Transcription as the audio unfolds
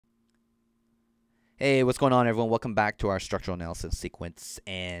Hey, what's going on, everyone? Welcome back to our structural analysis sequence.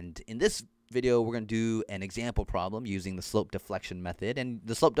 And in this video, we're going to do an example problem using the slope deflection method. And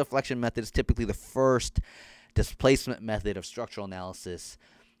the slope deflection method is typically the first displacement method of structural analysis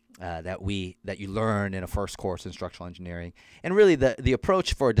that you learn in a first course in structural engineering. And really, the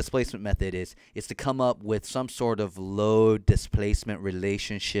approach for a displacement method is to come up with some sort of load displacement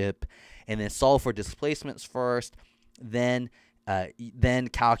relationship, and then solve for displacements first, then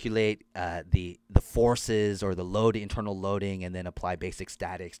calculate the forces or the internal loading, and then apply basic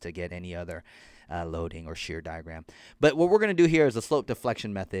statics to get any other loading or shear diagram. But what we're going to do here is the slope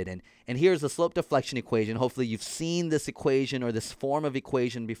deflection method, and here's the slope deflection equation. Hopefully you've seen this equation or this form of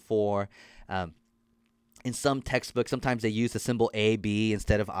equation before. In some textbooks, sometimes they use the symbol AB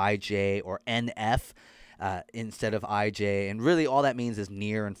instead of IJ, or NF instead of IJ, and really all that means is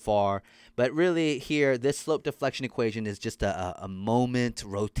near and far. But really here, this slope deflection equation is just a moment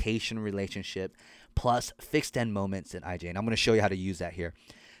rotation relationship plus fixed end moments in IJ, and I'm going to show you how to use that here.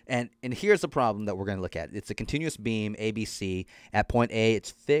 And here's the problem that we're going to look at. It's a continuous beam ABC. At point A, it's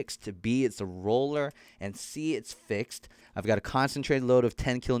fixed. B, it's a roller, and C, it's fixed. I've got a concentrated load of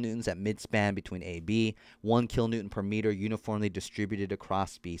 10 kilonewtons at midspan between A and B, 1 kilonewton per meter uniformly distributed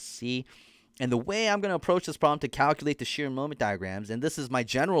across BC. And the way I'm going to approach this problem to calculate the shear moment diagrams, and this is my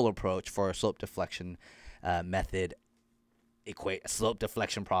general approach for a slope deflection method slope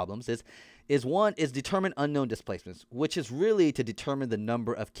deflection problems, is determine unknown displacements, which is really to determine the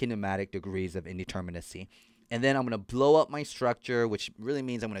number of kinematic degrees of indeterminacy. And then I'm going to blow up my structure, which really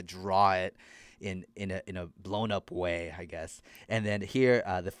means I'm going to draw it in a blown up way, I guess. And then here,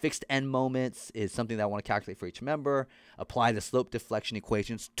 the fixed end moments is something that I want to calculate for each member. Apply the slope deflection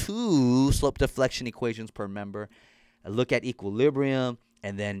equations, 2 slope deflection equations per member. Look at equilibrium,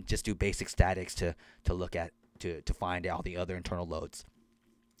 and then just do basic statics to look at to find all the other internal loads.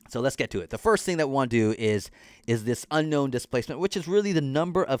 So let's get to it. The first thing that we want to do is this unknown displacement, which is really the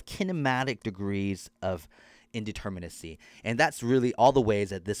number of kinematic degrees of indeterminacy. And that's really all the ways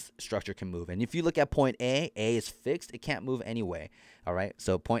that this structure can move. And if you look at point A is fixed. It can't move anyway. All right,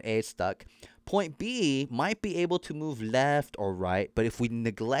 so point A is stuck. Point B might be able to move left or right, but if we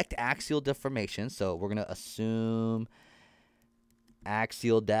neglect axial deformation, so we're going to assume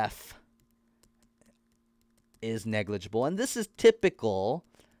axial def is negligible. And this is typical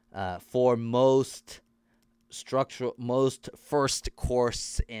for most first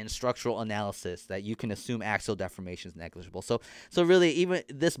course in structural analysis, that you can assume axial deformation is negligible. So really, even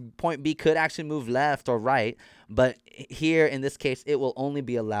this point B could actually move left or right, but here in this case it will only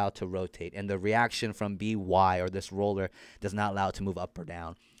be allowed to rotate, and the reaction from BY, or this roller, does not allow it to move up or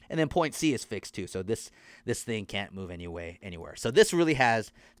down. And then point C is fixed too, so this thing can't move anywhere. So this really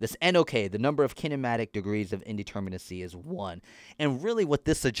has this NOK, the number of kinematic degrees of indeterminacy, is 1. And really what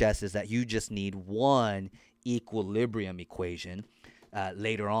this suggests is that you just need one equilibrium equation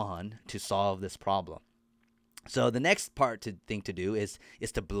later on to solve this problem. So the next thing to do is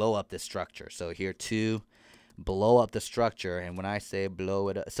to blow up this structure. So here, to blow up the structure, and when I say blow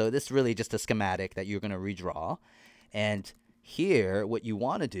it up, so this is really just a schematic that you're going to redraw. And here, what you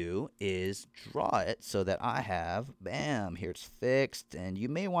want to do is draw it so that I have, bam, here it's fixed. And you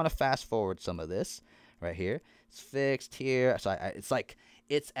may want to fast forward some of this right here. It's fixed here. So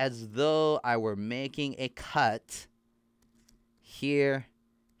it's as though I were making a cut here,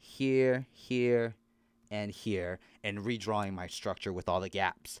 here, here, and here, and redrawing my structure with all the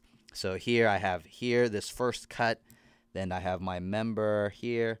gaps. So here I have this first cut, then I have my member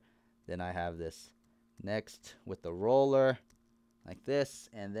here, then I have this next with the roller like this,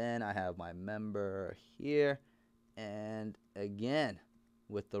 and then I have my member here, and again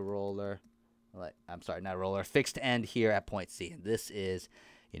with the roller, fixed end here at point C. And this is,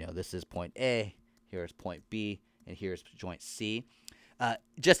 this is point A, here's point B, and here's joint C.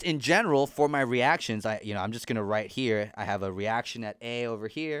 Just in general, for my reactions, I'm just going to write here, I have a reaction at A over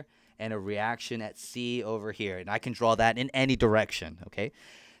here and a reaction at C over here, and I can draw that in any direction, okay?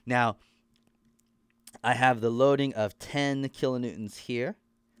 Now, I have the loading of 10 kilonewtons here,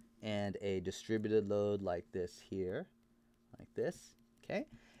 and a distributed load like this here, like this, okay?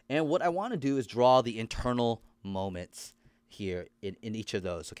 And what I want to do is draw the internal moments here in each of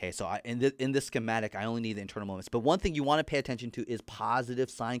those, okay? So in this schematic, I only need the internal moments. But one thing you want to pay attention to is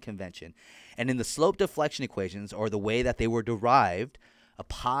positive sign convention. And in the slope deflection equations, or the way that they were derived, a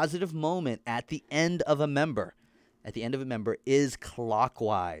positive moment at the end of a member, is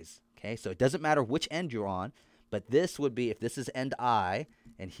clockwise. Okay, so it doesn't matter which end you're on, but this would be, if this is end I,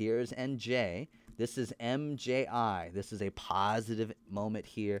 and here's end J, this is MJI. This is a positive moment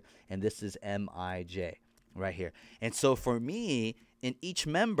here, and this is MIJ right here. And so for me, in each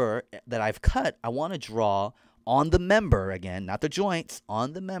member that I've cut, I want to draw on the member, again, not the joints,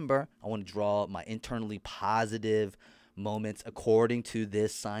 on the member, I want to draw my internally positive moments according to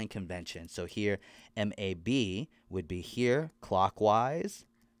this sign convention. So here, MAB would be here clockwise.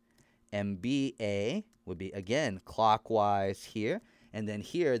 MBA would be, again, clockwise here. And then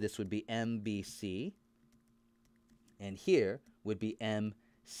here, this would be MBC. And here would be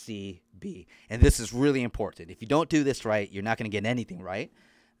MCB. And this is really important. If you don't do this right, you're not going to get anything right.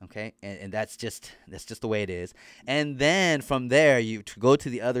 Okay, and that's just the way it is. And then from there, you to go to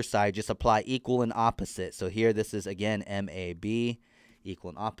the other side, just apply equal and opposite. So here, this is again MAB, equal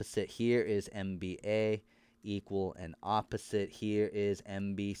and opposite. Here is MBA, equal and opposite. Here is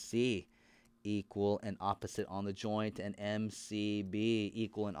MBC, equal and opposite on the joint, and MCB,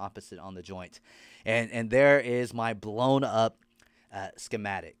 equal and opposite on the joint. And there is my blown up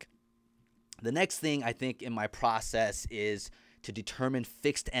schematic. The next thing I think in my process is to determine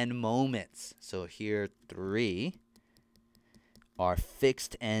fixed end moments. So here 3 are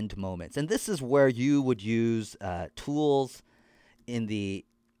fixed end moments. And this is where you would use tools in the,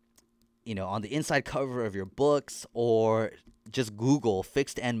 on the inside cover of your books, or just Google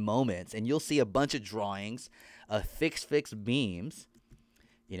fixed end moments, and you'll see a bunch of drawings of fixed beams,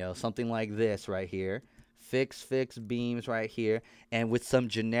 something like this right here. Fixed beams right here, and with some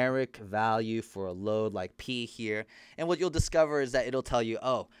generic value for a load like P here. And what you'll discover is that it'll tell you,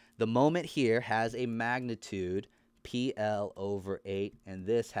 oh, the moment here has a magnitude PL over 8, and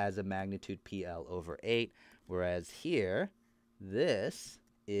this has a magnitude PL over 8, whereas here, this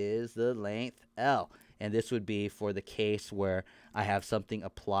is the length L. And this would be for the case where I have something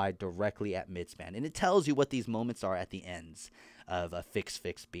applied directly at midspan. And it tells you what these moments are at the ends of a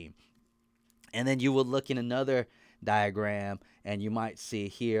fixed beam. And then you will look in another diagram, and you might see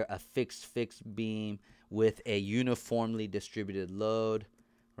here a fixed beam with a uniformly distributed load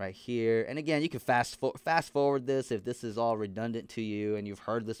right here. And again, you can fast forward this if this is all redundant to you and you've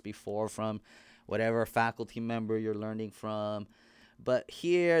heard this before from whatever faculty member you're learning from. But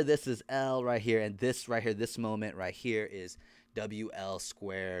here, this is L right here, and this right here, this moment right here is WL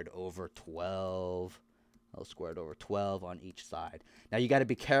squared over 12. L squared over 12 on each side. Now you got to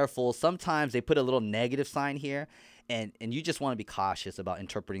be careful. Sometimes they put a little negative sign here, and you just want to be cautious about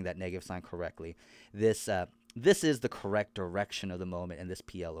interpreting that negative sign correctly. This is the correct direction of the moment in this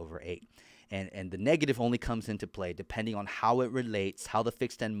PL over 8. And the negative only comes into play depending on how it relates, how the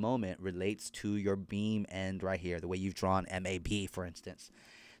fixed end moment relates to your beam end right here, the way you've drawn MAB, for instance.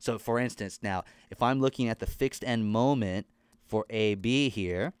 So for instance, now, if I'm looking at the fixed end moment for AB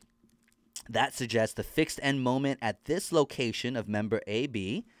here, that suggests the fixed end moment at this location of member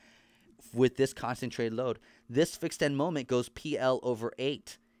AB with this concentrated load. This fixed end moment goes PL over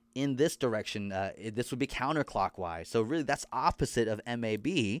 8 in this direction. This would be counterclockwise. So really that's opposite of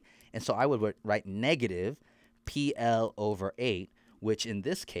MAB. And so I would write negative PL over 8, which in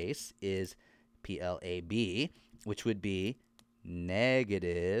this case is PLAB, which would be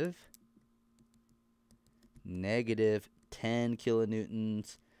negative 10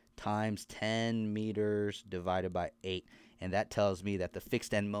 kilonewtons times 10 meters divided by 8. And that tells me that the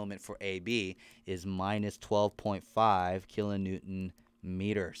fixed end moment for AB is minus 12.5 kilonewton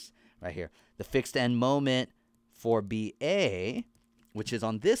meters right here. The fixed end moment for BA, which is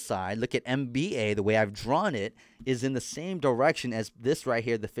on this side, look at MBA, the way I've drawn it, is in the same direction as this right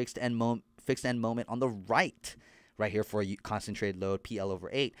here, the fixed end moment on the right here for a concentrated load, PL over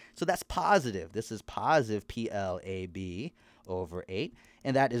 8. So that's positive. This is positive PLAB over 8.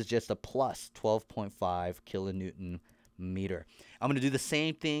 And that is just a plus 12.5 kilonewton meter. I'm going to do the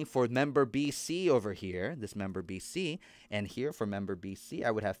same thing for member BC over here, this member BC. And here for member BC, I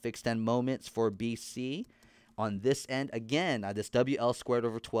would have fixed end moments for BC. On this end, again, this WL squared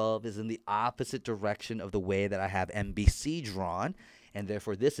over 12 is in the opposite direction of the way that I have MBC drawn. And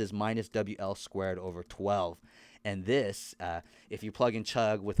therefore, this is minus WL squared over 12. And this, if you plug and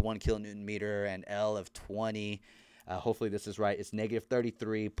chug with 1 kilonewton meter and L of 20, hopefully this is right, it's negative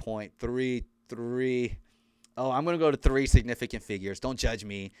 33.33. Oh, I'm going to go to 3 significant figures. Don't judge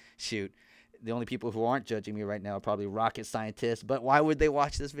me. Shoot. The only people who aren't judging me right now are probably rocket scientists. But why would they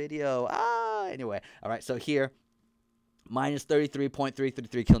watch this video? Anyway. All right, so here, minus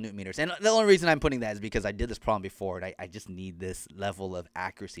 33.333 kilonewton meters. And the only reason I'm putting that is because I did this problem before, and I just need this level of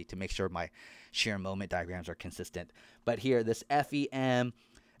accuracy to make sure my shear moment diagrams are consistent. But here, this FEM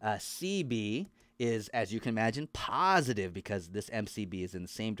CB is, as you can imagine, positive because this MCB is in the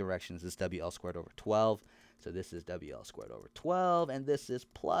same direction as this WL squared over 12. So this is WL squared over 12, and this is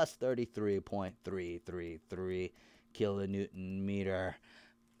plus 33.333 kilonewton meter.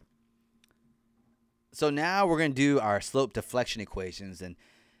 So now we're going to do our slope deflection equations, and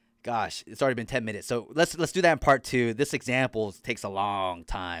gosh, it's already been 10 minutes. So let's do that in part 2. This example takes a long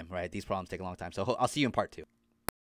time, right? These problems take a long time. So I'll see you in part 2.